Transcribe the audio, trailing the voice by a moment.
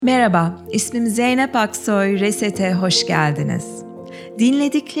Merhaba, ismim Zeynep Aksoy, Reset'e hoş geldiniz.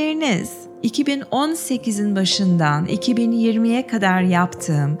 Dinledikleriniz 2018'in başından 2020'ye kadar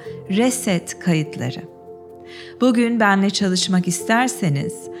yaptığım Reset kayıtları. Bugün benimle çalışmak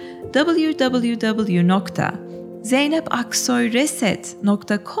isterseniz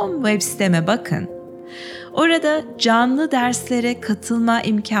www.zeynepaksoyreset.com web siteme bakın. Orada canlı derslere katılma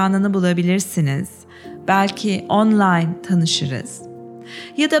imkanını bulabilirsiniz. Belki online tanışırız.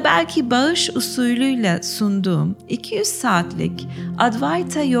 Ya da belki bağış usulüyle sunduğum 200 saatlik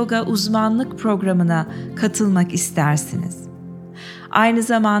Advaita Yoga uzmanlık programına katılmak istersiniz. Aynı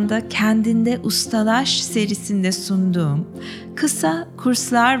zamanda Kendinde Ustalaş serisinde sunduğum kısa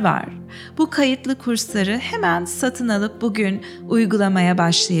kurslar var. Bu kayıtlı kursları hemen satın alıp bugün uygulamaya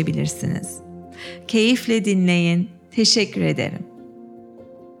başlayabilirsiniz. Keyifle dinleyin. Teşekkür ederim.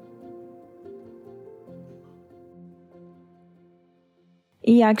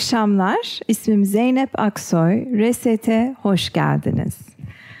 İyi akşamlar. İsmim Zeynep Aksoy. Reset'e hoş geldiniz.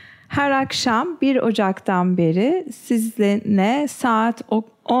 Her akşam 1 Ocak'tan beri sizinle saat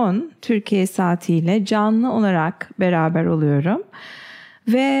 10 Türkiye saatiyle canlı olarak beraber oluyorum.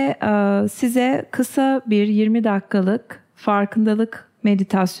 Ve size kısa bir 20 dakikalık farkındalık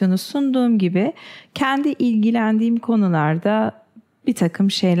meditasyonu sunduğum gibi kendi ilgilendiğim konularda bir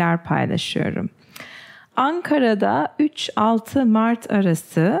takım şeyler paylaşıyorum. Ankara'da 3-6 Mart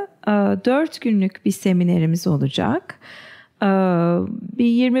arası 4 günlük bir seminerimiz olacak. Bir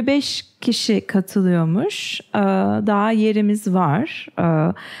 25 kişi katılıyormuş. Daha yerimiz var.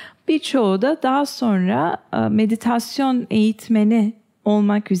 Birçoğu da daha sonra meditasyon eğitmeni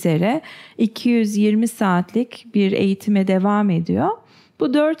olmak üzere 220 saatlik bir eğitime devam ediyor.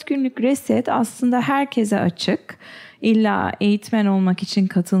 Bu 4 günlük reset aslında herkese açık. İlla eğitmen olmak için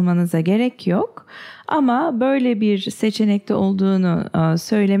katılmanıza gerek yok. Ama böyle bir seçenekte olduğunu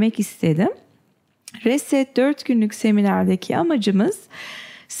söylemek istedim. Reset 4 günlük seminerdeki amacımız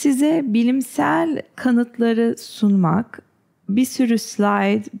size bilimsel kanıtları sunmak, bir sürü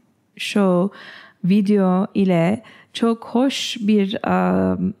slide, show, video ile çok hoş bir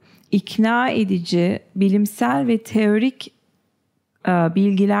ikna edici bilimsel ve teorik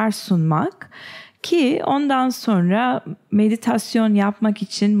bilgiler sunmak ki ondan sonra meditasyon yapmak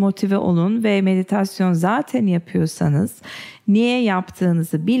için motive olun ve meditasyon zaten yapıyorsanız niye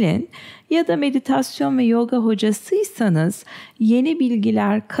yaptığınızı bilin ya da meditasyon ve yoga hocasıysanız yeni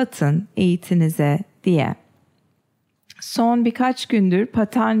bilgiler katın eğitinize diye. Son birkaç gündür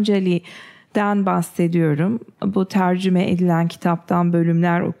Patanjali'den bahsediyorum. Bu tercüme edilen kitaptan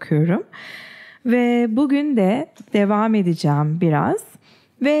bölümler okuyorum. Ve bugün de devam edeceğim biraz.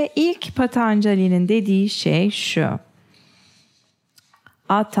 Ve ilk Patanjali'nin dediği şey şu.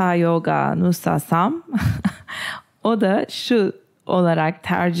 Hatha Yoga Nusasam. O da şu olarak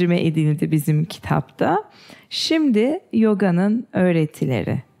tercüme edildi bizim kitapta. Şimdi yoganın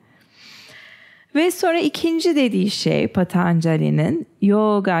öğretileri. Ve sonra ikinci dediği şey Patanjali'nin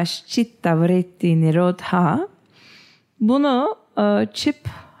Yogash Chitta Vritti Nirodha. Bunu Chip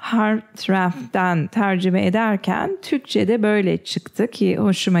Hartranft'ten tercüme ederken Türkçe'de böyle çıktı ki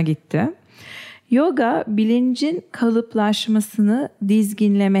hoşuma gitti. Yoga bilincin kalıplaşmasını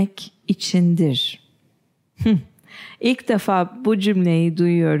dizginlemek içindir. İlk defa bu cümleyi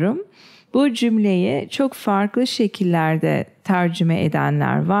duyuyorum. Bu cümleyi çok farklı şekillerde tercüme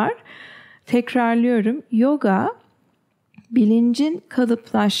edenler var. Tekrarlıyorum. Yoga bilincin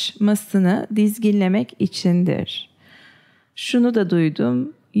kalıplaşmasını dizginlemek içindir. Şunu da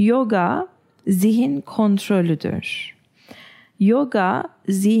duydum. Yoga zihin kontrolüdür. Yoga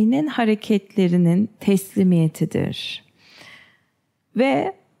zihnin hareketlerinin teslimiyetidir.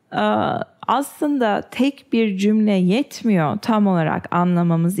 Ve aslında tek bir cümle yetmiyor tam olarak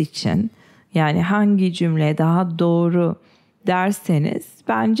anlamamız için. Yani hangi cümle daha doğru derseniz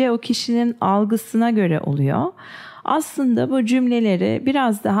bence o kişinin algısına göre oluyor. Aslında bu cümleleri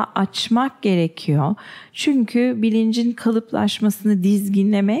biraz daha açmak gerekiyor. Çünkü bilincin kalıplaşmasını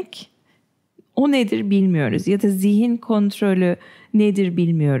dizginlemek o nedir bilmiyoruz. Ya da zihin kontrolü nedir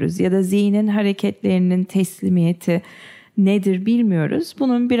bilmiyoruz. Ya da zihnin hareketlerinin teslimiyeti nedir bilmiyoruz.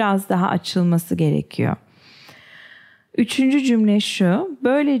 Bunun biraz daha açılması gerekiyor. 3. cümle şu.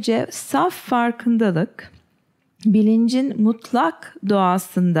 Böylece saf farkındalık bilincin mutlak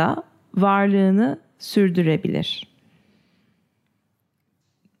doğasında varlığını sürdürebilir.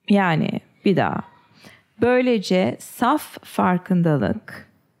 Yani bir daha. Böylece saf farkındalık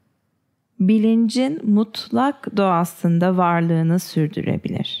bilincin mutlak doğasında varlığını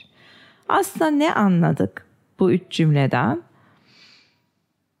sürdürebilir. Aslında ne anladık bu 3 cümleden?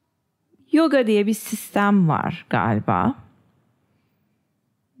 Yoga diye bir sistem var galiba.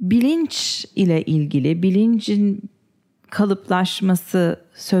 bilinç ile ilgili, bilincin kalıplaşması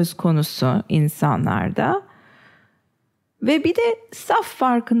söz konusu insanlarda. Ve bir de saf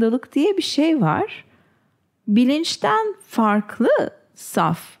farkındalık diye bir şey var. Bilinçten farklı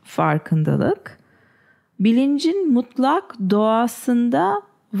saf farkındalık, bilincin mutlak doğasında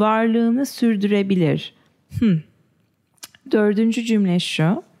varlığını sürdürebilir. 4. cümle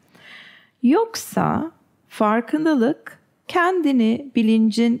şu: yoksa farkındalık kendini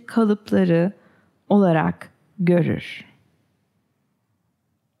bilincin kalıpları olarak görür.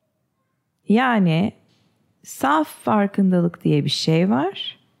 Yani saf farkındalık diye bir şey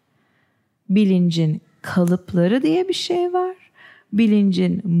var. Bilincin kalıpları diye bir şey var.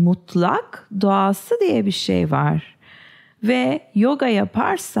 Bilincin mutlak doğası diye bir şey var. Ve yoga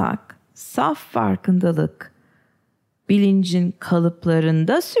yaparsak saf farkındalık bilincin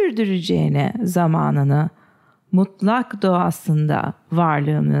kalıplarında sürdüreceğine zamanını, mutlak doğasında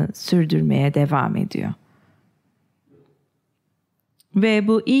varlığını sürdürmeye devam ediyor. Ve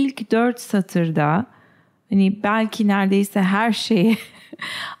bu ilk 4 satırda belki neredeyse her şeyi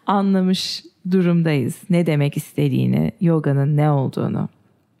anlamış durumdayız. Ne demek istediğini, yoganın ne olduğunu.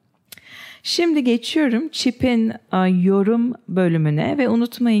 Şimdi geçiyorum Chip'in yorum bölümüne ve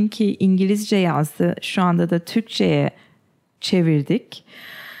unutmayın ki İngilizce yazdı. Şu anda da Türkçe'ye çevirdik.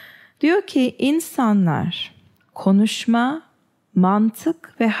 Diyor ki insanlar konuşma,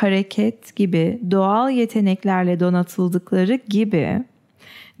 mantık ve hareket gibi doğal yeteneklerle donatıldıkları gibi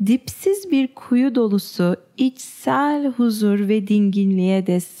dipsiz bir kuyu dolusu içsel huzur ve dinginliğe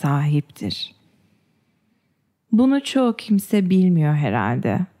de sahiptir. Bunu çoğu kimse bilmiyor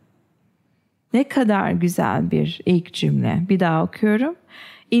herhalde. Ne kadar güzel bir ilk cümle. Bir daha okuyorum.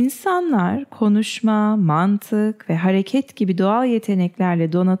 İnsanlar konuşma, mantık ve hareket gibi doğal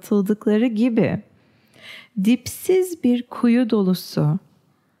yeteneklerle donatıldıkları gibi dipsiz bir kuyu dolusu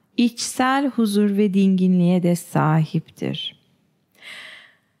içsel huzur ve dinginliğe de sahiptir.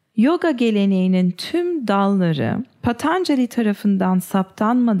 Yoga geleneğinin tüm dalları Patanjali tarafından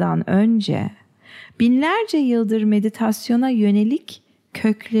saptanmadan önce binlerce yıldır meditasyona yönelik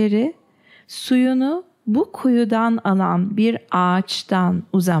kökleri suyunu bu kuyudan alan bir ağaçtan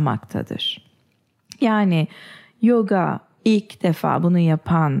uzamaktadır. Yani yoga ilk defa bunu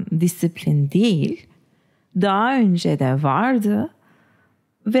yapan disiplin değil, daha önce de vardı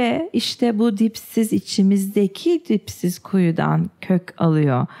ve işte bu dipsiz, içimizdeki dipsiz kuyudan kök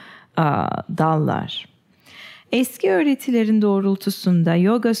alıyor dallar. Eski öğretilerin doğrultusunda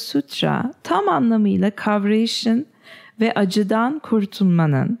Yoga Sutra tam anlamıyla kavrayışın ve acıdan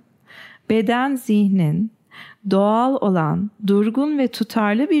kurtulmanın, beden zihnin doğal olan, durgun ve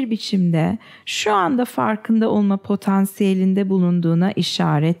tutarlı bir biçimde şu anda farkında olma potansiyelinde bulunduğuna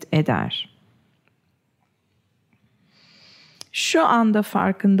işaret eder. Şu anda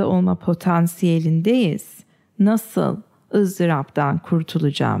farkında olma potansiyelindeyiz. Nasıl ızdıraptan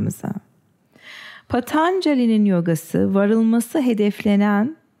kurtulacağımıza. Patanjali'nin yogası varılması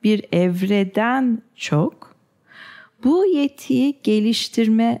hedeflenen bir evreden çok bu yetiyi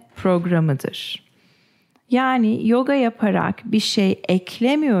geliştirme programıdır. Yani yoga yaparak bir şey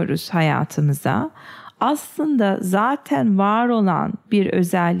eklemiyoruz hayatımıza. Aslında zaten var olan bir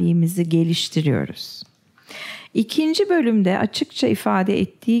özelliğimizi geliştiriyoruz. 2. bölümde açıkça ifade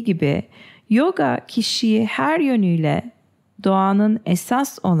ettiği gibi yoga kişiyi her yönüyle doğanın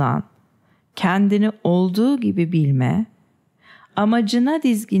esas olan kendini olduğu gibi bilme, amacına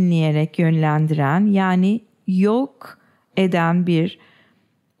dizginleyerek yönlendiren yani yok eden bir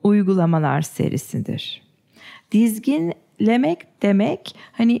uygulamalar serisidir. Dizginlemek demek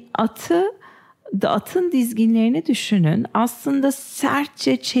atın dizginlerini düşünün. Aslında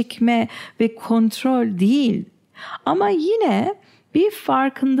sertçe çekme ve kontrol değil. Ama yine bir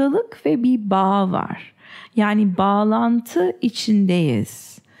farkındalık ve bir bağ var. Yani bağlantı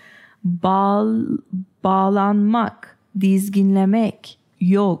içindeyiz. Bağlanmak, dizginlemek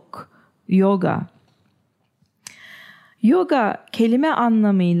yok. Yoga. Yoga kelime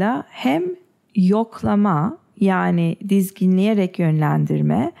anlamıyla hem yoklama yani dizginleyerek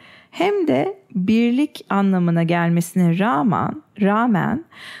yönlendirme hem de birlik anlamına gelmesine rağmen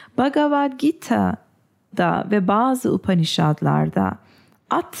Bhagavad Gita'da ve bazı Upanishadlarda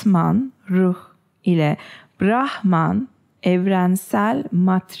Atman ruh ile Brahman evrensel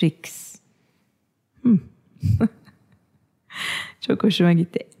matrix. Çok hoşuma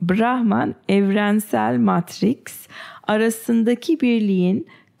gitti. Brahman evrensel matrix arasındaki birliğin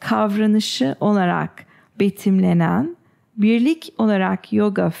kavranışı olarak betimlenen birlik olarak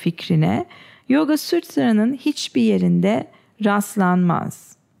yoga fikrine Yoga Sutra'nın hiçbir yerinde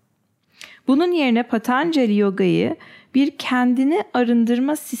rastlanmaz. Bunun yerine Patanjali yogayı bir kendini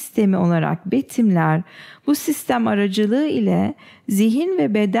arındırma sistemi olarak betimler. Bu sistem aracılığı ile zihin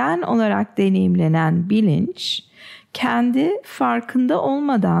ve beden olarak deneyimlenen bilinç, kendi farkında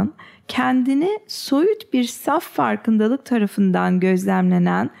olmadan kendini soyut bir saf farkındalık tarafından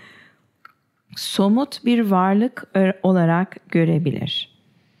gözlemlenen somut bir varlık olarak görebilir.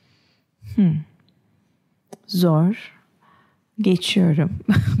 Zor. Geçiyorum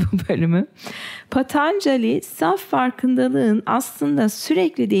bu bölümü. Patanjali, saf farkındalığın aslında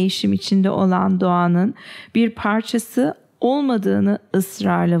sürekli değişim içinde olan doğanın bir parçası olmadığını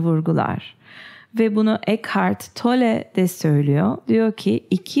ısrarla vurgular. Ve bunu Eckhart Tolle de söylüyor. Diyor ki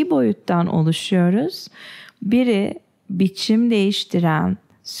 2 boyuttan oluşuyoruz. Biri biçim değiştiren,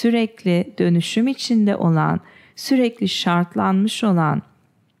 sürekli dönüşüm içinde olan, sürekli şartlanmış olan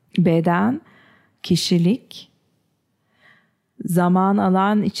beden, kişilik, zaman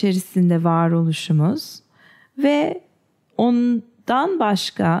alan içerisinde varoluşumuz ve ondan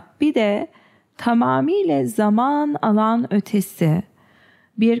başka bir de tamamıyla zaman alan ötesi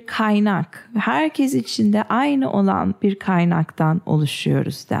bir kaynak, herkes içinde aynı olan bir kaynaktan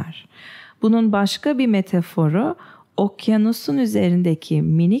oluşuyoruz der. Bunun başka bir metaforu okyanusun üzerindeki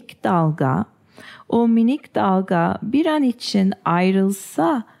minik dalga, o minik dalga bir an için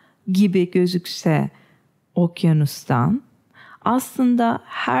ayrılsa gibi gözükse okyanustan, aslında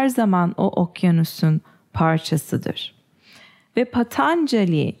her zaman o okyanusun parçasıdır. Ve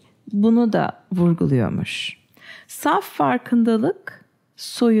Patanjali bunu da vurguluyormuş. Saf farkındalık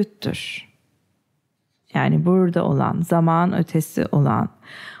soyuttur. Yani burada olan, zaman ötesi olan,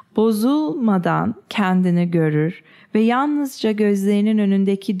 bozulmadan kendini görür ve yalnızca gözlerinin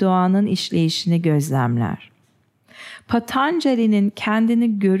önündeki doğanın işleyişini gözlemler. Patanjali'nin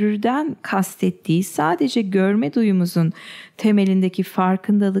kendini görürden kastettiği sadece görme duyumuzun temelindeki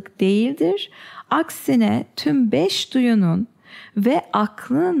farkındalık değildir. Aksine tüm 5 duyunun ve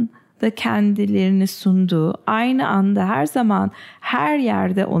aklın da kendilerini sunduğu, aynı anda her zaman her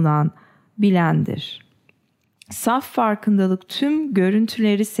yerde olan bilendir. Saf farkındalık tüm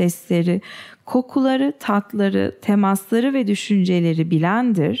görüntüleri, sesleri, kokuları, tatları, temasları ve düşünceleri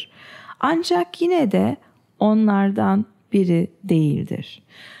bilendir. Ancak yine de onlardan biri değildir.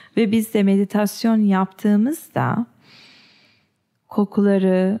 Ve biz de meditasyon yaptığımızda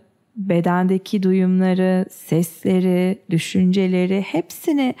kokuları, bedendeki duyumları, sesleri, düşünceleri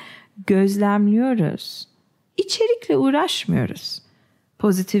hepsini gözlemliyoruz. İçerikle uğraşmıyoruz.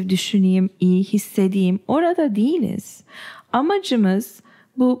 Pozitif düşüneyim, iyi hissedeyim, orada değiliz. Amacımız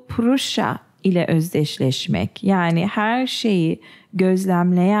bu purusha ile özdeşleşmek. Yani her şeyi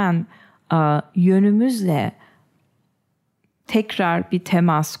gözlemleyen yönümüzle tekrar bir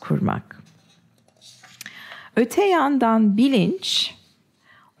temas kurmak. Öte yandan bilinç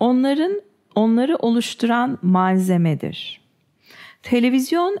onları oluşturan malzemedir.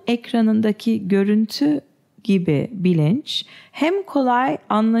 Televizyon ekranındaki görüntü gibi bilinç hem kolay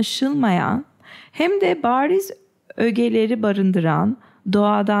anlaşılmayan hem de bariz ögeleri barındıran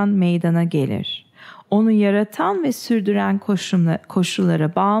doğadan meydana gelir. Onu yaratan ve sürdüren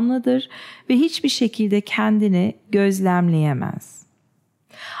koşullara bağımlıdır ve hiçbir şekilde kendini gözlemleyemez.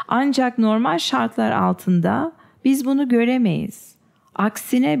 Ancak normal şartlar altında biz bunu göremeyiz.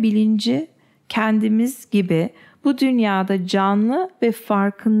 Aksine bilinci kendimiz gibi bu dünyada canlı ve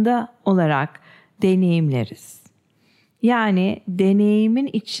farkında olarak deneyimleriz. Yani deneyimin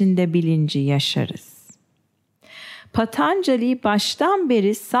içinde bilinci yaşarız. Patanjali baştan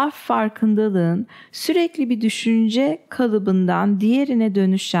beri saf farkındalığın sürekli bir düşünce kalıbından diğerine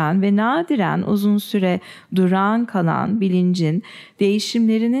dönüşen ve nadiren uzun süre durağan kalan bilincin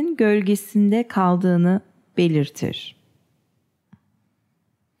değişimlerinin gölgesinde kaldığını belirtir.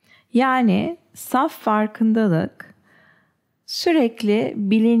 Yani saf farkındalık sürekli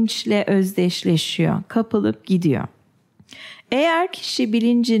bilinçle özdeşleşiyor, kapılıp gidiyor. Eğer kişi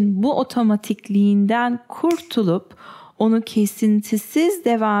bilincin bu otomatikliğinden kurtulup onu kesintisiz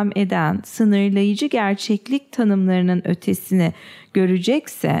devam eden sınırlayıcı gerçeklik tanımlarının ötesini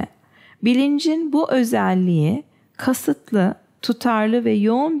görecekse, bilincin bu özelliği kasıtlı, tutarlı ve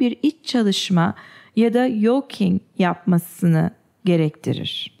yoğun bir iç çalışma ya da yoking yapmasını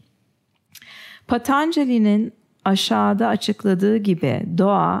gerektirir. Patanjali'nin aşağıda açıkladığı gibi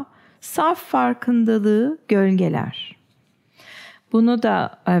doğa saf farkındalığı gölgeler. Bunu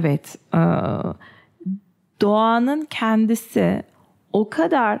da doğanın kendisi o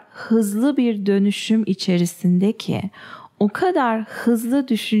kadar hızlı bir dönüşüm içerisinde ki, o kadar hızlı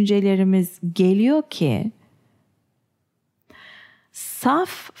düşüncelerimiz geliyor ki,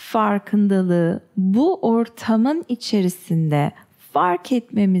 saf farkındalığı bu ortamın içerisinde fark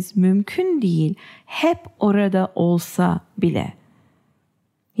etmemiz mümkün değil, hep orada olsa bile.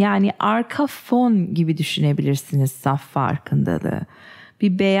 Yani arka fon gibi düşünebilirsiniz saf farkındalığı.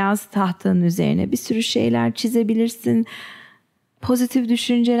 Bir beyaz tahtanın üzerine bir sürü şeyler çizebilirsin. Pozitif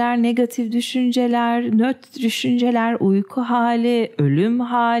düşünceler, negatif düşünceler, nötr düşünceler, uyku hali, ölüm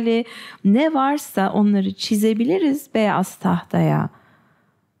hali, ne varsa onları çizebiliriz beyaz tahtaya.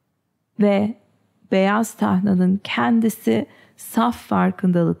 Ve beyaz tahtanın kendisi saf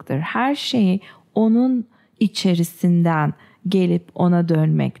farkındalıktır. Her şey onun içerisinden gelip ona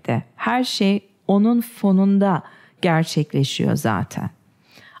dönmekte. Her şey onun fonunda gerçekleşiyor zaten.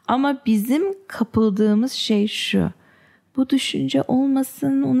 Ama bizim kapıldığımız şey şu: bu düşünce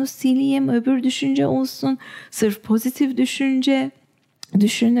olmasın, onu sileyim, öbür düşünce olsun. Sırf pozitif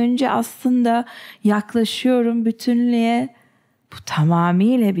düşününce aslında yaklaşıyorum bütünlüğe. Bu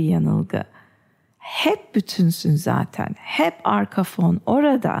tamamıyla bir yanılgı. Hep bütünsün zaten. Hep arka fon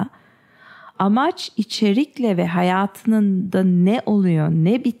orada. Amaç içerikle ve hayatında ne oluyor,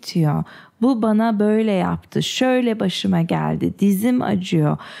 ne bitiyor? Bu bana böyle yaptı, şöyle başıma geldi, dizim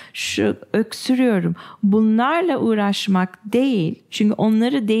acıyor, şu öksürüyorum. Bunlarla uğraşmak değil. Çünkü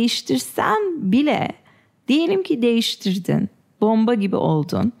onları değiştirsen bile, diyelim ki değiştirdin, bomba gibi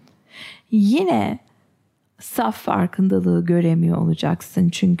oldun. Yine saf farkındalığı göremiyor olacaksın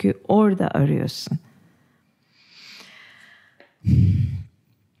çünkü orada arıyorsun.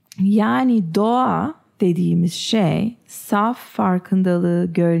 Yani doğa dediğimiz şey saf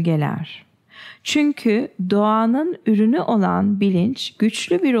farkındalığı gölgeler. Çünkü doğanın ürünü olan bilinç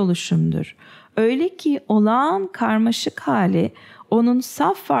güçlü bir oluşumdur. Öyle ki olağan karmaşık hali onun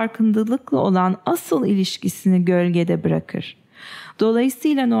saf farkındalıkla olan asıl ilişkisini gölgede bırakır.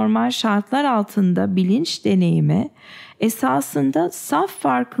 Dolayısıyla normal şartlar altında bilinç deneyimi esasında saf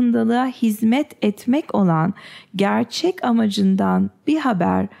farkındalığa hizmet etmek olan gerçek amacından bir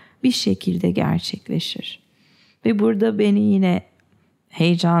haber bir şekilde gerçekleşir. Ve burada beni yine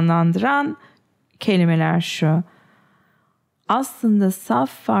heyecanlandıran kelimeler şu: aslında saf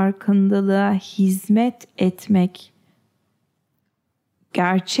farkındalığa hizmet etmek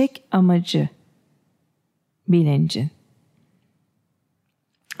gerçek amacı bilincin.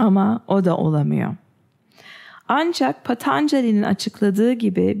 Ama o da olamıyor. Ancak Patanjali'nin açıkladığı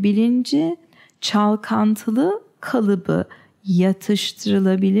gibi bilinci çalkantılı kalıbı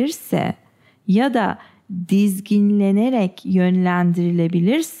yatıştırılabilirse ya da dizginlenerek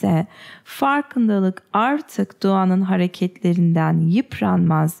yönlendirilebilirse farkındalık artık doğanın hareketlerinden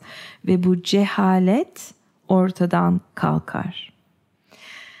yıpranmaz ve bu cehalet ortadan kalkar.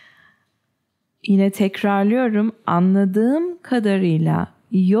 Yine tekrarlıyorum, anladığım kadarıyla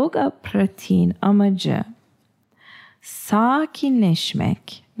yoga pratiğin amacı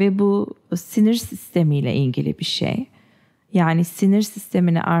sakinleşmek ve bu sinir sistemiyle ilgili bir şey. Yani sinir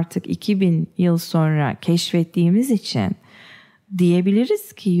sistemini artık 2000 yıl sonra keşfettiğimiz için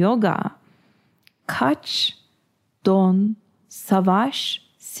diyebiliriz ki yoga kaç, don, savaş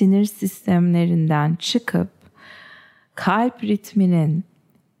sinir sistemlerinden çıkıp kalp ritminin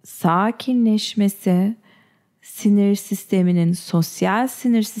sakinleşmesi, sinir sisteminin sosyal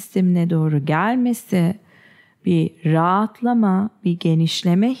sinir sistemine doğru gelmesi, bir rahatlama, bir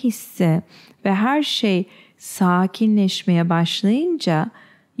genişleme hissi ve her şey sakinleşmeye başlayınca,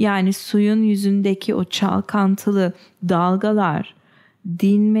 yani suyun yüzündeki o çalkantılı dalgalar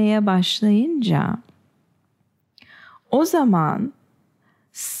dinmeye başlayınca, o zaman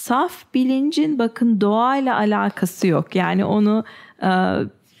saf bilincin bakın doğayla alakası yok. Yani onu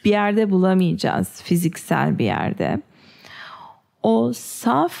bir yerde bulamayacağız, fiziksel bir yerde. O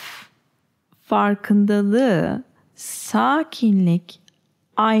saf farkındalığı sakinlik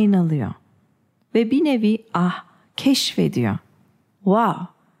aynalıyor ve bir nevi keşfediyor. Wow.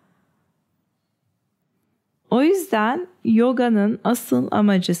 O yüzden yoganın asıl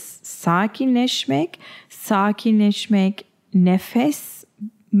amacı sakinleşmek, nefes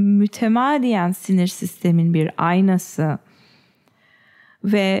mütemadiyen sinir sistemin bir aynası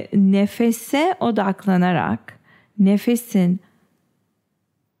ve nefese odaklanarak nefesin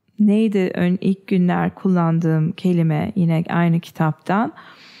neydi ilk günler kullandığım kelime yine aynı kitaptan,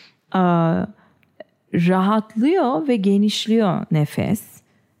 rahatlıyor ve genişliyor nefes.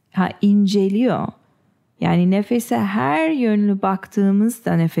 İnceliyor. Yani nefese her yönlü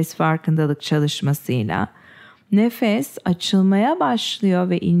baktığımızda nefes farkındalık çalışmasıyla nefes açılmaya başlıyor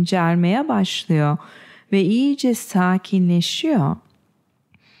ve incelmeye başlıyor ve iyice sakinleşiyor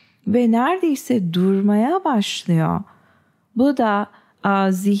ve neredeyse durmaya başlıyor. Bu da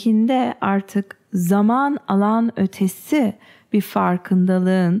zihinde artık zaman alan ötesi bir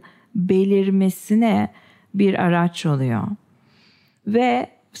farkındalığın belirmesine bir araç oluyor. Ve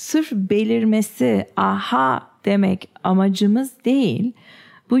sırf belirmesi, aha demek amacımız değil.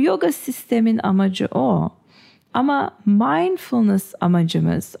 Bu yoga sistemin amacı o. Ama mindfulness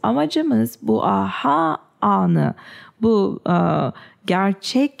amacımız bu aha anı, bu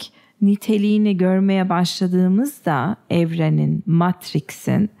gerçek niteliğini görmeye başladığımızda evrenin,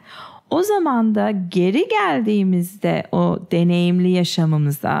 matrix'in, o zaman da geri geldiğimizde o deneyimli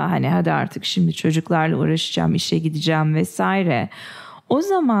yaşamımıza, hani hadi artık şimdi çocuklarla uğraşacağım, işe gideceğim vesaire. O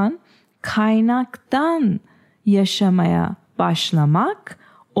zaman kaynaktan yaşamaya başlamak,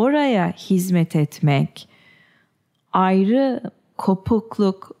 oraya hizmet etmek, ayrı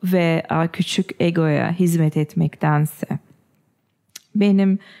kopukluk ve küçük egoya hizmet etmektense.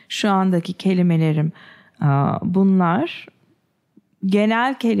 Benim şu andaki kelimelerim bunlar.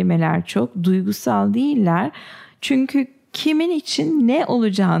 Genel kelimeler, çok duygusal değiller. Çünkü kimin için ne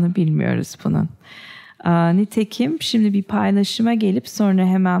olacağını bilmiyoruz bunun. Nitekim şimdi bir paylaşıma gelip sonra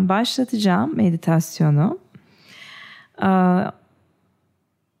hemen başlatacağım meditasyonu.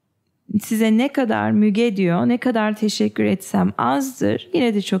 Size ne kadar Müge diyor, ne kadar teşekkür etsem azdır.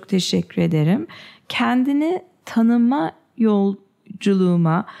 Yine de çok teşekkür ederim. Kendini tanıma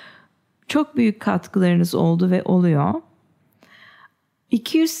yolculuğuma çok büyük katkılarınız oldu ve oluyor.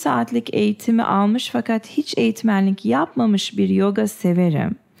 200 saatlik eğitimi almış fakat hiç eğitmenlik yapmamış bir yoga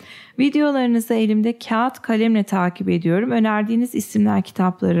severim. Videolarınızı elimde kağıt kalemle takip ediyorum. Önerdiğiniz isimler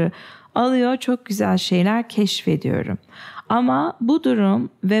kitapları alıyor. Çok güzel şeyler keşfediyorum. Ama bu durum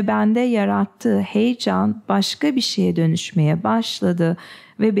ve bende yarattığı heyecan başka bir şeye dönüşmeye başladı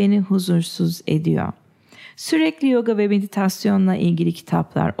ve beni huzursuz ediyor. Sürekli yoga ve meditasyonla ilgili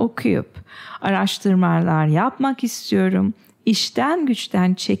kitaplar okuyup araştırmalar yapmak istiyorum. İşten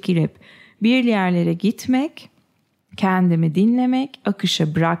güçten çekilip bir yerlere gitmek, kendimi dinlemek,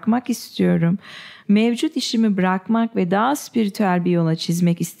 akışa bırakmak istiyorum. Mevcut işimi bırakmak ve daha spiritüel bir yola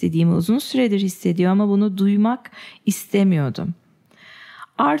çizmek istediğimi uzun süredir hissediyor ama bunu duymak istemiyordum.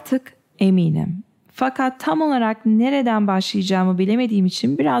 Artık eminim. Fakat tam olarak nereden başlayacağımı bilemediğim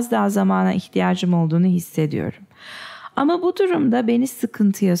için biraz daha zamana ihtiyacım olduğunu hissediyorum. Ama bu durumda beni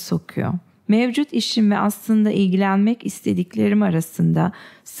sıkıntıya sokuyor. Mevcut işim ve aslında ilgilenmek istediklerim arasında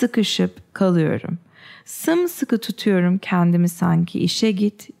sıkışıp kalıyorum. Sımsıkı tutuyorum kendimi sanki. İşe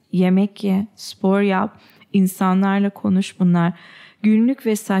git, yemek ye, spor yap, insanlarla konuş, bunlar günlük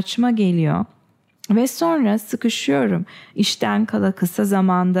ve saçma geliyor. Ve sonra sıkışıyorum. İşten kala kısa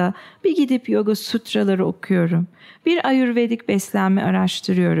zamanda bir gidip yoga sutraları okuyorum. Bir ayurvedik beslenme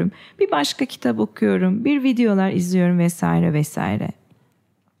araştırıyorum. Bir başka kitap okuyorum. Bir videolar izliyorum vesaire vesaire.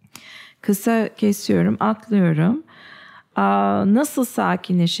 Kısa kesiyorum, atlıyorum. Nasıl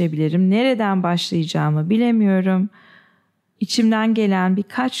sakinleşebilirim? Nereden başlayacağımı bilemiyorum. İçimden gelen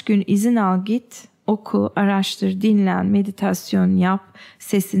birkaç gün izin al git, oku, araştır, dinlen, meditasyon yap,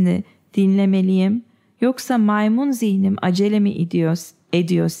 sesini dinlemeliyim. Yoksa maymun zihnim acele mi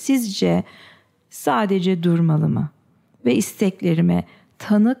ediyor sizce sadece durmalı mı? Ve isteklerime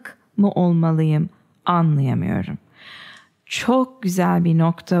tanık mı olmalıyım anlayamıyorum. Çok güzel bir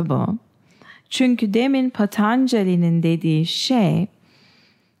nokta bu. Çünkü demin Patanjali'nin dediği şey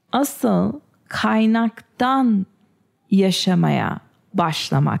asıl kaynaktan yaşamaya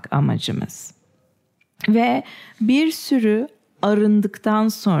başlamak amacımız. Ve bir sürü arındıktan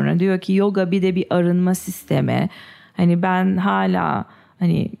sonra diyor ki yoga bir de bir arınma sistemi. Hani ben hala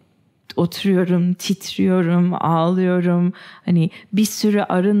oturuyorum, titriyorum, ağlıyorum. Hani bir sürü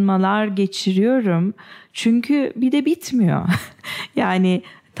arınmalar geçiriyorum. Çünkü bir de bitmiyor. Yani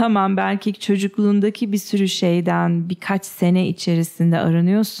tamam belki çocukluğundaki bir sürü şeyden birkaç sene içerisinde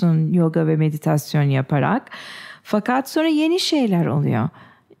arınıyorsun yoga ve meditasyon yaparak. Fakat sonra yeni şeyler oluyor.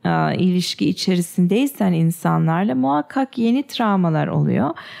 İlişki içerisindeysen insanlarla muhakkak yeni travmalar oluyor.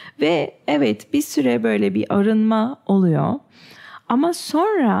 Ve evet bir süre böyle bir arınma oluyor. Ama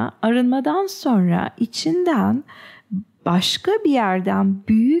sonra arınmadan sonra içinden başka bir yerden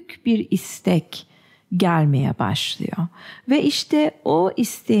büyük bir istek gelmeye başlıyor. Ve işte o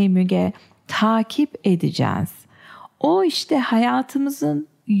isteği Müge takip edeceğiz. O işte hayatımızın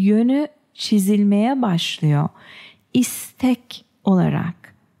yönü çizilmeye başlıyor. İstek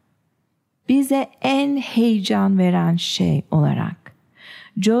olarak. Bize en heyecan veren şey olarak.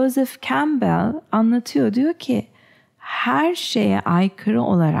 Joseph Campbell anlatıyor, diyor ki her şeye aykırı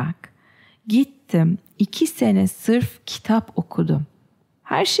olarak gittim 2 sene sırf kitap okudum.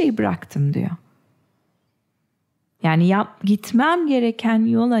 Her şeyi bıraktım diyor. Yani gitmem gereken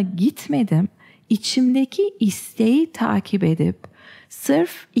yola gitmedim. İçimdeki isteği takip edip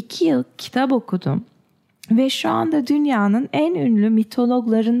sırf 2 yıl kitap okudum. Ve şu anda dünyanın en ünlü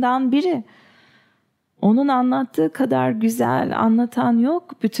mitologlarından biri. onun anlattığı kadar güzel anlatan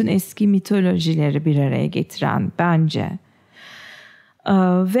yok bütün eski mitolojileri bir araya getiren bence.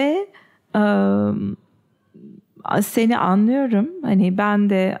 Ve seni anlıyorum. Hani ben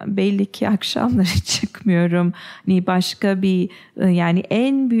de belli ki akşamları çıkmıyorum. Hani başka bir, yani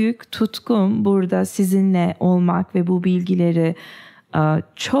en büyük tutkum burada sizinle olmak ve bu bilgileri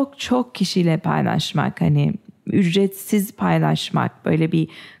çok çok kişiyle paylaşmak. Hani ücretsiz paylaşmak, böyle bir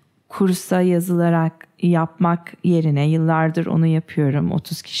kursa yazılarak yapmak yerine yıllardır onu yapıyorum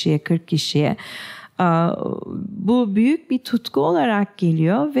 30 kişiye 40 kişiye. Bu büyük bir tutku olarak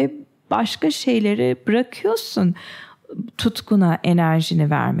geliyor ve başka şeyleri bırakıyorsun tutkuna enerjini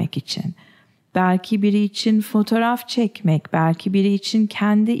vermek için. Belki biri için fotoğraf çekmek, belki biri için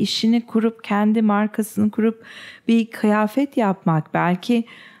kendi işini kurup, kendi markasını kurup bir kıyafet yapmak, belki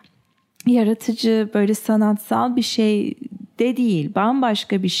yaratıcı, böyle sanatsal bir şey de değil,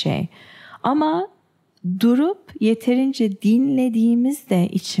 bambaşka bir şey. Ama durup yeterince dinlediğimizde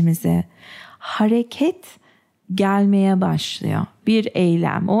içimize hareket gelmeye başlıyor. Bir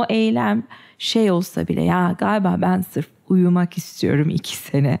eylem. O eylem şey olsa bile, ya galiba ben sırf uyumak istiyorum 2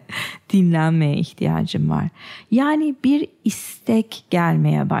 sene. Dinlenmeye ihtiyacım var. Yani bir istek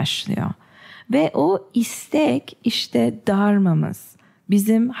gelmeye başlıyor. Ve o istek işte dharmamız.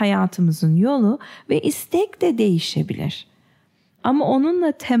 Bizim hayatımızın yolu ve istek de değişebilir. Ama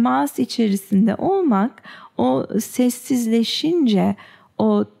onunla temas içerisinde olmak, o sessizleşince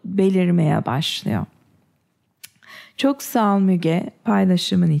o belirmeye başlıyor. Çok sağ ol Müge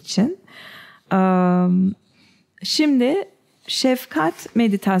paylaşımın için. Şimdi şefkat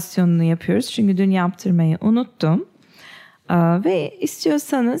meditasyonunu yapıyoruz. Çünkü dün yaptırmayı unuttum. Ve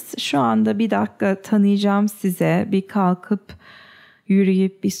istiyorsanız şu anda 1 dakika tanıyacağım size. Bir kalkıp,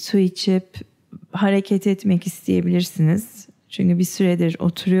 yürüyüp, bir su içip hareket etmek isteyebilirsiniz. Çünkü bir süredir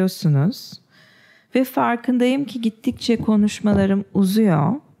oturuyorsunuz. Ve farkındayım ki gittikçe konuşmalarım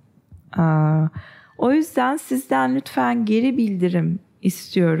uzuyor. O yüzden sizden lütfen geri bildirim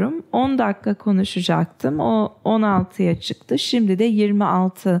istiyorum. 10 dakika konuşacaktım. O 16'ya çıktı. Şimdi de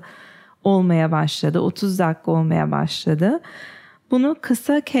 26 olmaya başladı. 30 dakika olmaya başladı. Bunu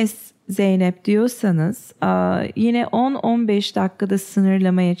kısa kes Zeynep diyorsanız yine 10-15 dakikada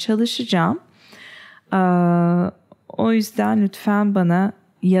sınırlamaya çalışacağım. O yüzden lütfen bana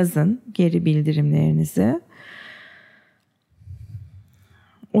yazın geri bildirimlerinizi.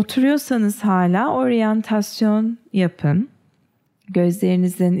 Oturuyorsanız hala oryantasyon yapın.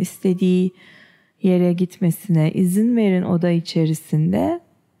 Gözlerinizin istediği yere gitmesine izin verin oda içerisinde.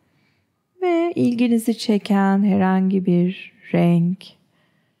 Ve ilginizi çeken herhangi bir renk,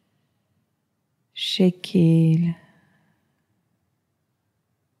 şekil,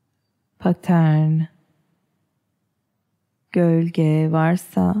 patern, gölge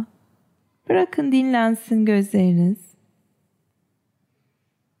varsa bırakın dinlensin gözleriniz.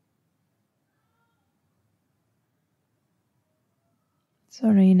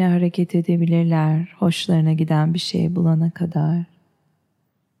 Sonra yine hareket edebilirler, hoşlarına giden bir şey bulana kadar.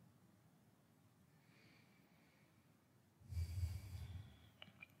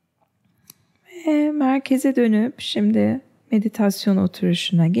 Ve merkeze dönüp şimdi meditasyon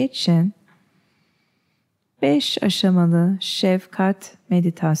oturuşuna geçin. 5 aşamalı şefkat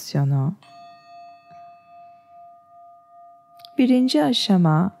meditasyonu. 1.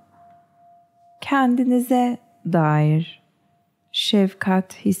 aşama, kendinize dair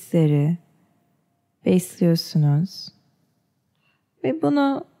şefkat hisleri besliyorsunuz. Ve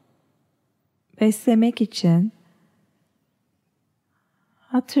bunu beslemek için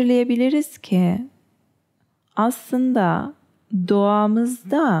hatırlayabiliriz ki aslında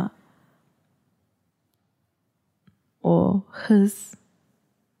doğamızda o hız,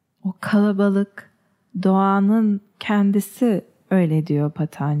 o kalabalık, doğanın kendisi öyle diyor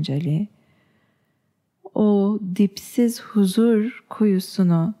Patanjali. O dipsiz huzur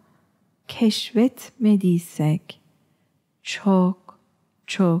kuyusunu keşfetmediysek çok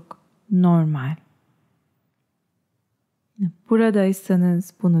çok normal.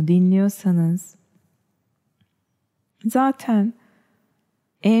 Buradaysanız, bunu dinliyorsanız zaten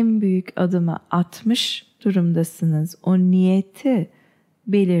en büyük adımı atmış durumdasınız. O niyeti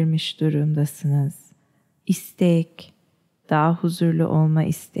belirmiş durumdasınız. İstek, daha huzurlu olma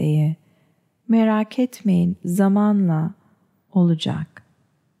isteği. Merak etmeyin, zamanla olacak.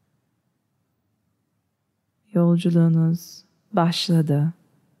 Yolculuğunuz başladı.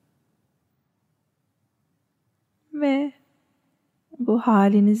 Ve bu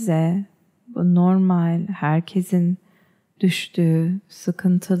halinize, bu normal, herkesin düştüğü,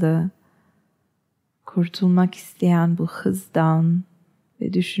 sıkıntılı, kurtulmak isteyen bu hızdan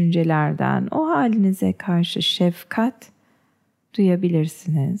ve düşüncelerden o halinize karşı şefkat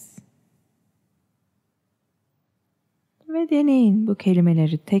duyabilirsiniz. Ve deneyin bu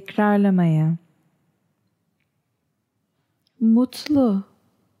kelimeleri tekrarlamaya. Mutlu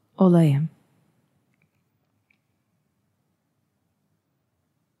olayım.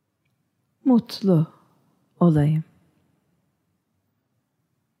 Mutlu olayım.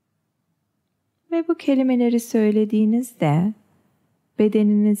 Ve bu kelimeleri söylediğinizde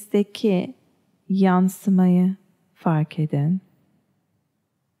bedeninizdeki yansımayı fark edin.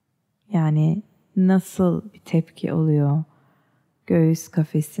 Yani nasıl bir tepki oluyor göğüs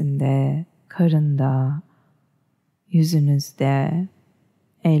kafesinde, karında, yüzünüzde,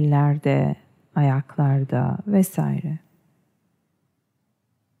 ellerde, ayaklarda vesaire.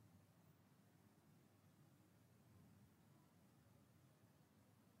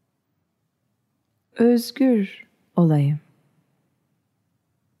 Özgür olayım.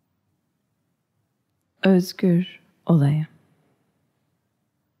 Özgür olayım.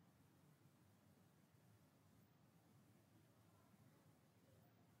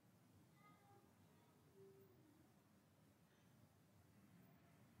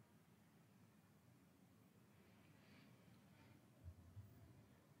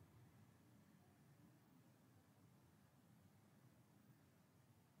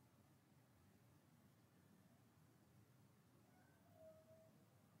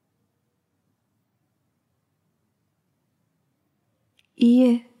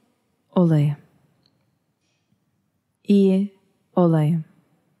 İyi olayım. İyi olayım.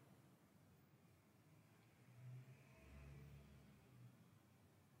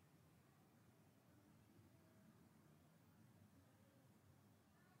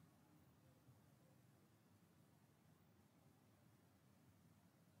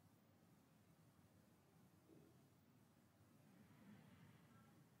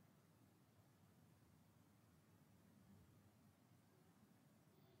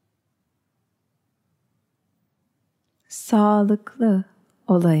 Sağlıklı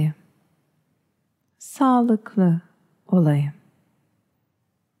olayım. Sağlıklı olayım.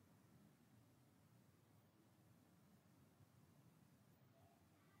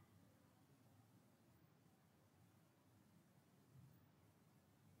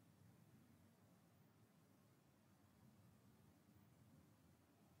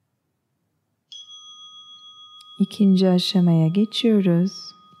 İkinci aşamaya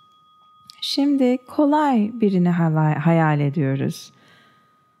geçiyoruz. Şimdi kolay birini hayal ediyoruz.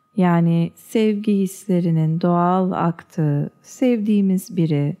 Yani sevgi hislerinin doğal aktığı, sevdiğimiz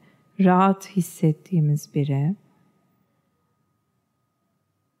biri, rahat hissettiğimiz biri.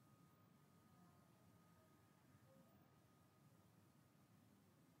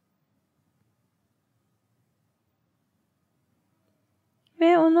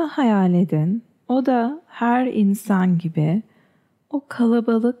 Ve onu hayal edin. O da her insan gibi o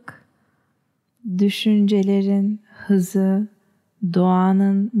kalabalık düşüncelerin hızı,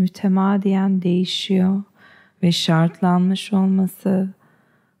 doğanın mütemadiyen değişiyor ve şartlanmış olması,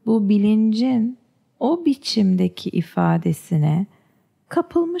 bu bilincin o biçimdeki ifadesine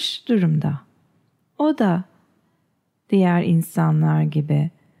kapılmış durumda. O da diğer insanlar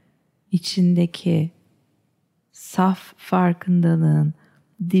gibi içindeki saf farkındalığın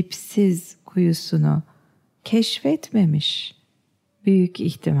dipsiz kuyusunu keşfetmemiş büyük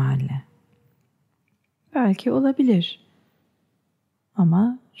ihtimalle. Belki olabilir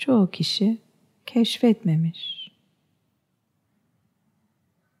ama çoğu kişi keşfetmemiş.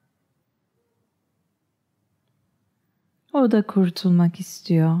 O da kurtulmak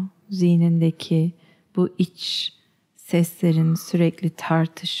istiyor zihnindeki bu iç seslerin sürekli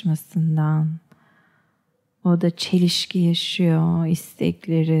tartışmasından. O da çelişki yaşıyor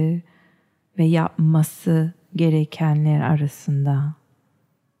istekleri ve yapması gerekenler arasında.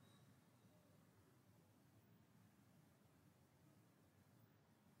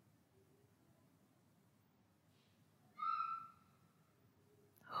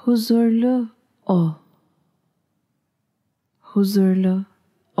 Huzurlu ol. Huzurlu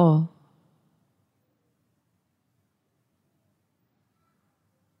ol.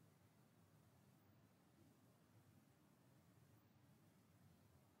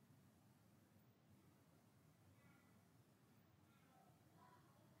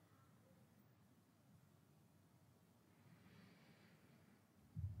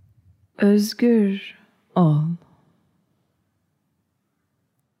 Özgür ol.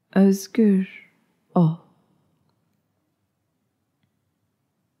 Özgür ol.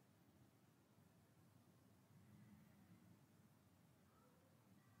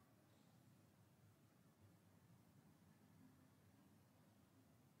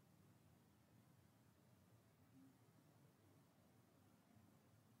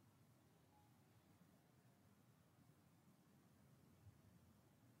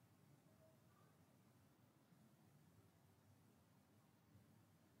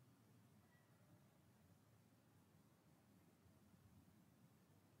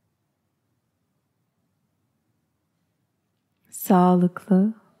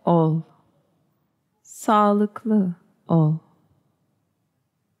 Sağlıklı ol. Sağlıklı ol.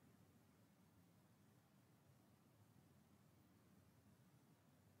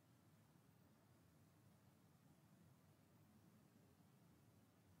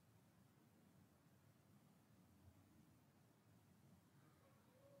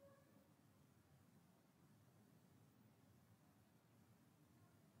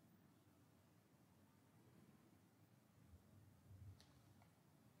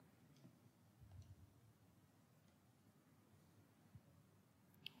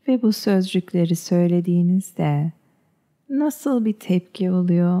 Ve bu sözcükleri söylediğinizde nasıl bir tepki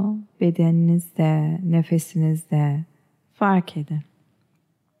oluyor bedeninizde, nefesinizde fark edin.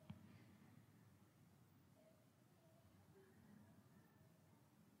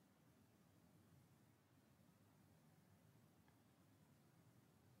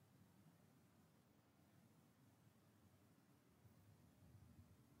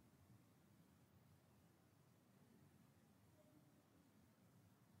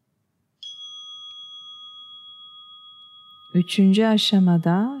 Üçüncü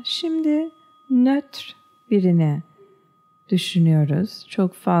aşamada şimdi nötr birini düşünüyoruz.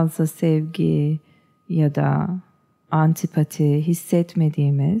 Çok fazla sevgi ya da antipati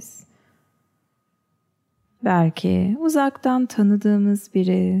hissetmediğimiz, belki uzaktan tanıdığımız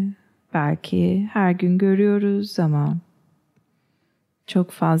biri, belki her gün görüyoruz ama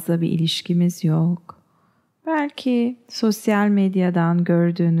çok fazla bir ilişkimiz yok. Belki sosyal medyadan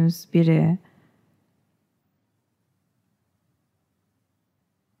gördüğünüz biri.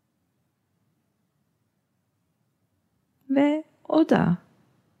 Ve o da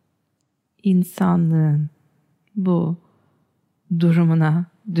insanlığın bu durumuna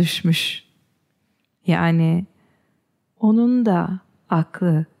düşmüş. Yani onun da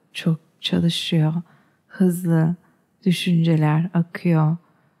aklı çok çalışıyor. Hızlı düşünceler akıyor.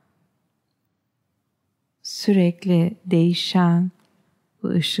 Sürekli değişen bu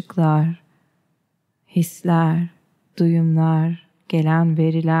ışıklar, hisler, duyumlar, gelen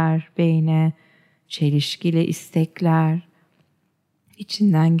veriler beyne, çelişkili istekler,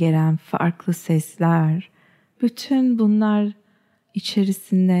 içinden gelen farklı sesler, bütün bunlar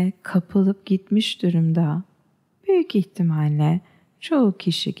içerisinde kapılıp gitmiş durumda. Büyük ihtimalle çoğu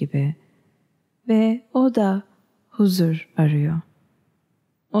kişi gibi. Ve o da huzur arıyor.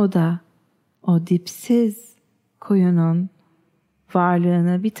 O da o dipsiz kuyunun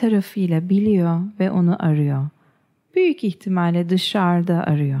varlığını bir tarafıyla biliyor ve onu arıyor. Büyük ihtimalle dışarıda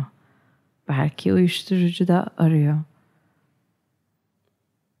arıyor. Belki uyuşturucuda arıyor.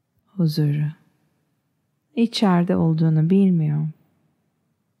 Huzuru. İçeride olduğunu bilmiyor.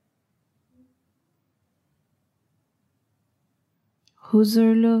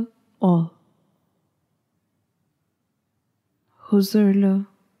 Huzurlu ol. Huzurlu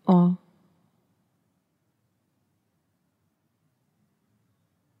ol.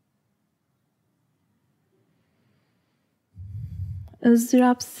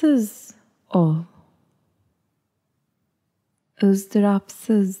 ızdırapsız ol.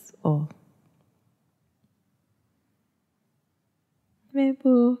 ızdırapsız ol. Ve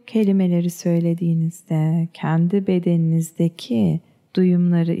bu kelimeleri söylediğinizde kendi bedeninizdeki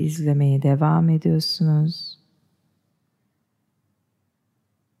duyumları izlemeye devam ediyorsunuz.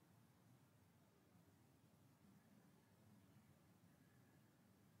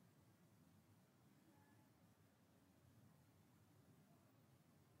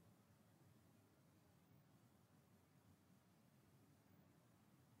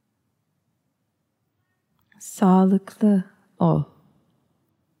 Sağlıklı ol.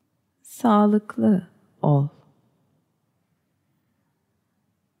 Sağlıklı ol.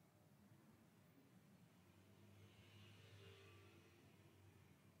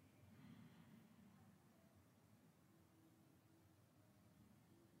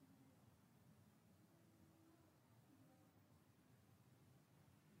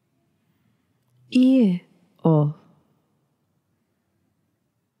 İyi ol.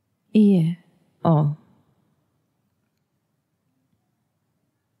 İyi ol.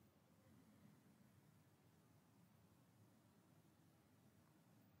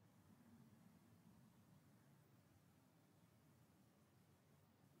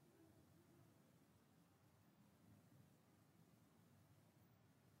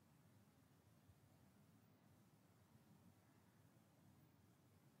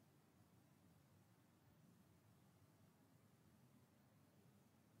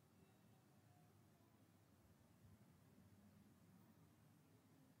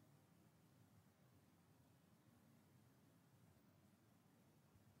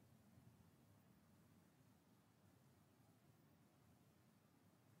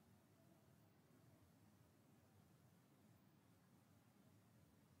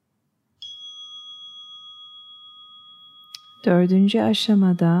 Dördüncü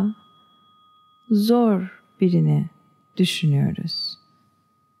aşamada zor birini düşünüyoruz.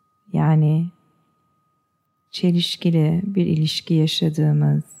 Yani çelişkili bir ilişki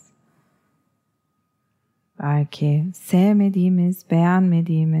yaşadığımız, belki sevmediğimiz,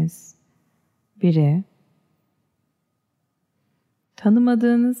 beğenmediğimiz biri,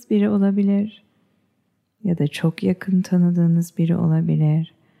 tanımadığınız biri olabilir ya da çok yakın tanıdığınız biri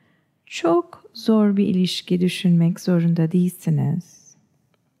olabilir. Çok zor bir ilişki düşünmek zorunda değilsiniz.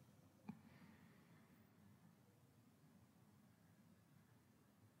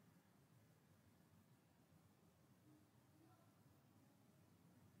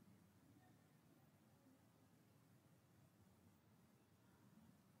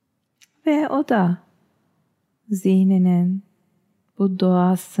 Ve o da zihninin bu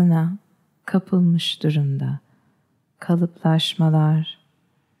doğasına kapılmış durumda. Kalıplaşmalar,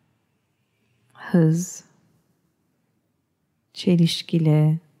 hız,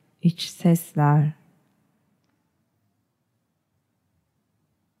 çelişkili iç sesler.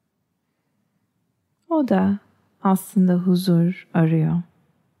 O da aslında huzur arıyor.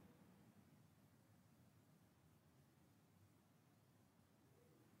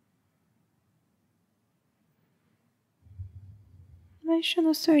 Ve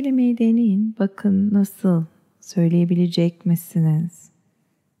şunu söylemeyi deneyin. Bakın nasıl söyleyebilecek misiniz?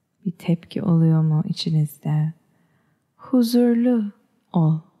 Bir tepki oluyor mu içinizde? Huzurlu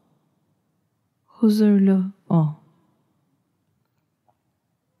ol. Huzurlu ol.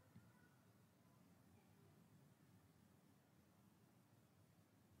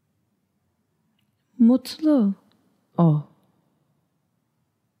 Mutlu ol.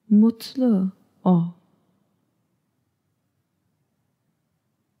 Mutlu ol.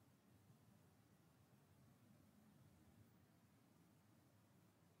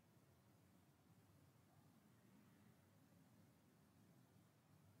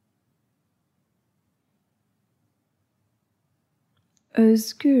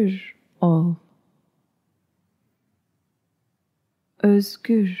 Özgür ol.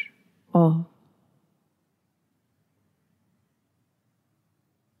 Özgür ol.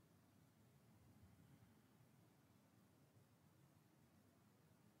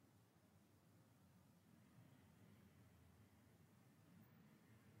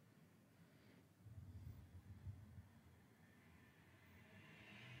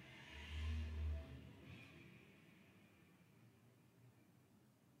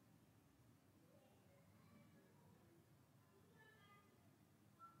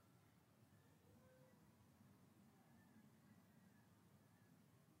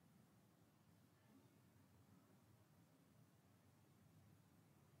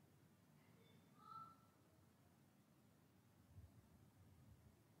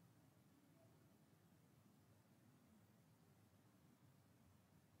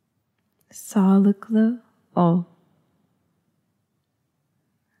 Sağlıklı ol.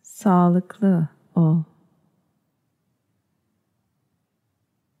 Sağlıklı ol.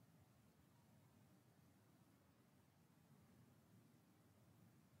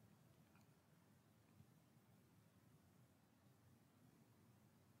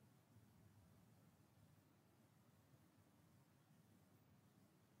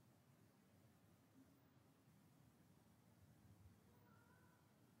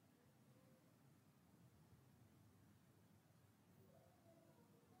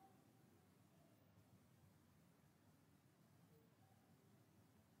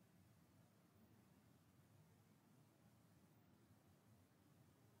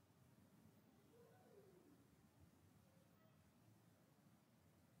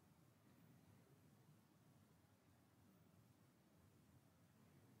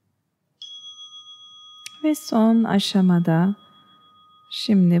 Ve son aşamada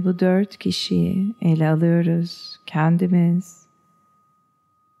şimdi bu 4 kişiyi ele alıyoruz. Kendimiz,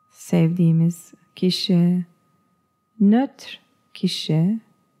 sevdiğimiz kişi, nötr kişi,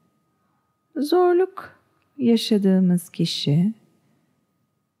 zorluk yaşadığımız kişi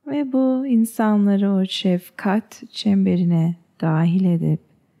ve bu insanları o şefkat çemberine dahil edip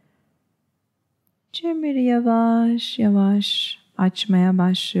çemberi yavaş yavaş açmaya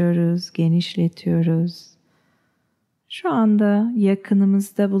başlıyoruz, genişletiyoruz. Şu anda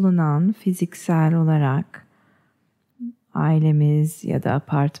yakınımızda bulunan fiziksel olarak ailemiz ya da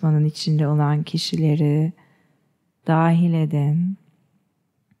apartmanın içinde olan kişileri dahil edin.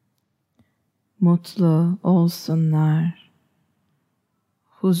 Mutlu olsunlar,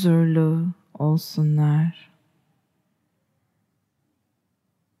 huzurlu olsunlar.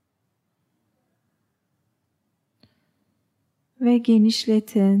 Ve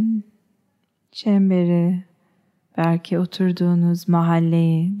genişletin çemberi. Belki oturduğunuz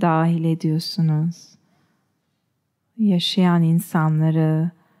mahalleyi dahil ediyorsunuz. Yaşayan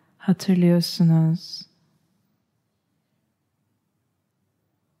insanları hatırlıyorsunuz.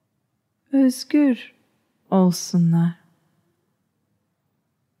 Özgür olsunlar.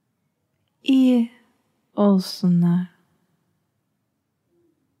 İyi olsunlar.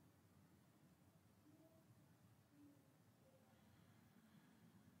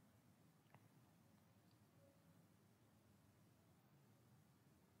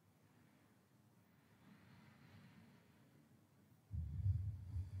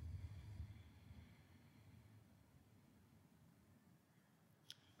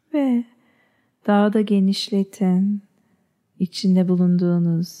 Ve daha da genişletin. İçinde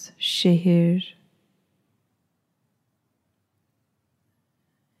bulunduğunuz şehir,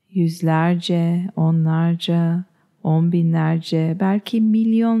 yüzlerce, onlarca, on binlerce, belki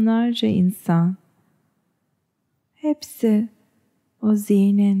milyonlarca insan. Hepsi o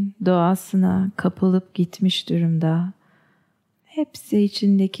zihnin doğasına kapılıp gitmiş durumda. Hepsi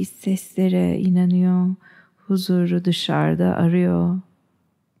içindeki seslere inanıyor, huzuru dışarıda arıyor.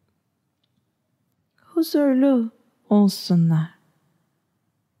 Huzurlu olsunlar.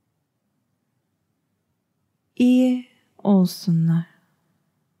 İyi olsunlar.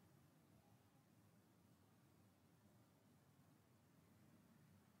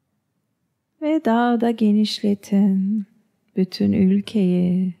 Ve daha da genişletin bütün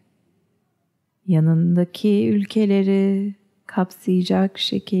ülkeyi, yanındaki ülkeleri kapsayacak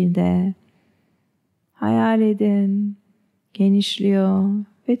şekilde hayal edin, genişliyor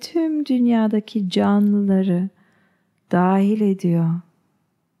ve tüm dünyadaki canlıları dahil ediyor.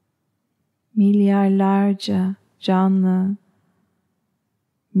 Milyarlarca canlı,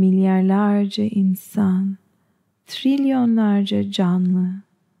 milyarlarca insan, trilyonlarca canlı.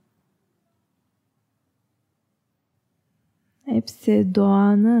 Hepsi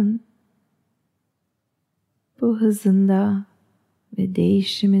doğanın bu hızında ve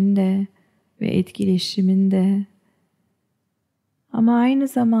değişiminde ve etkileşiminde. Ama aynı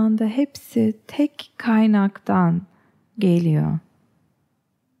zamanda hepsi tek kaynaktan geliyor.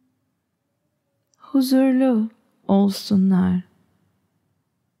 Huzurlu olsunlar.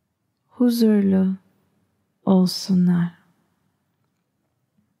 Huzurlu olsunlar.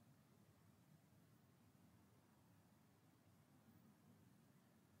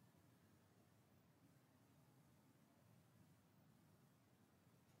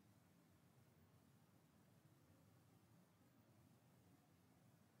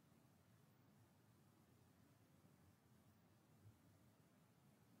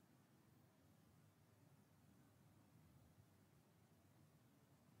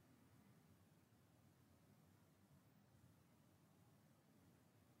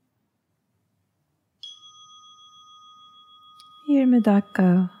 ...20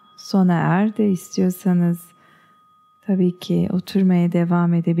 dakika sona erdi istiyorsanız tabii ki oturmaya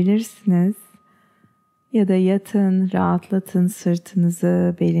devam edebilirsiniz. Ya da yatın, rahatlatın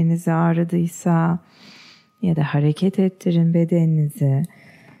sırtınızı, belinizi ağrıdıysa ya da hareket ettirin bedeninizi.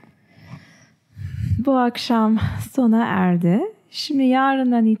 Bu akşam sona erdi. Şimdi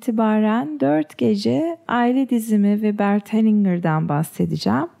yarından itibaren 4 gece aile dizimi ve Bert Hellinger'dan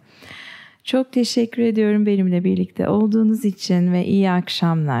bahsedeceğim. Çok teşekkür ediyorum benimle birlikte olduğunuz için ve iyi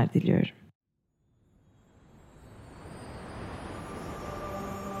akşamlar diliyorum.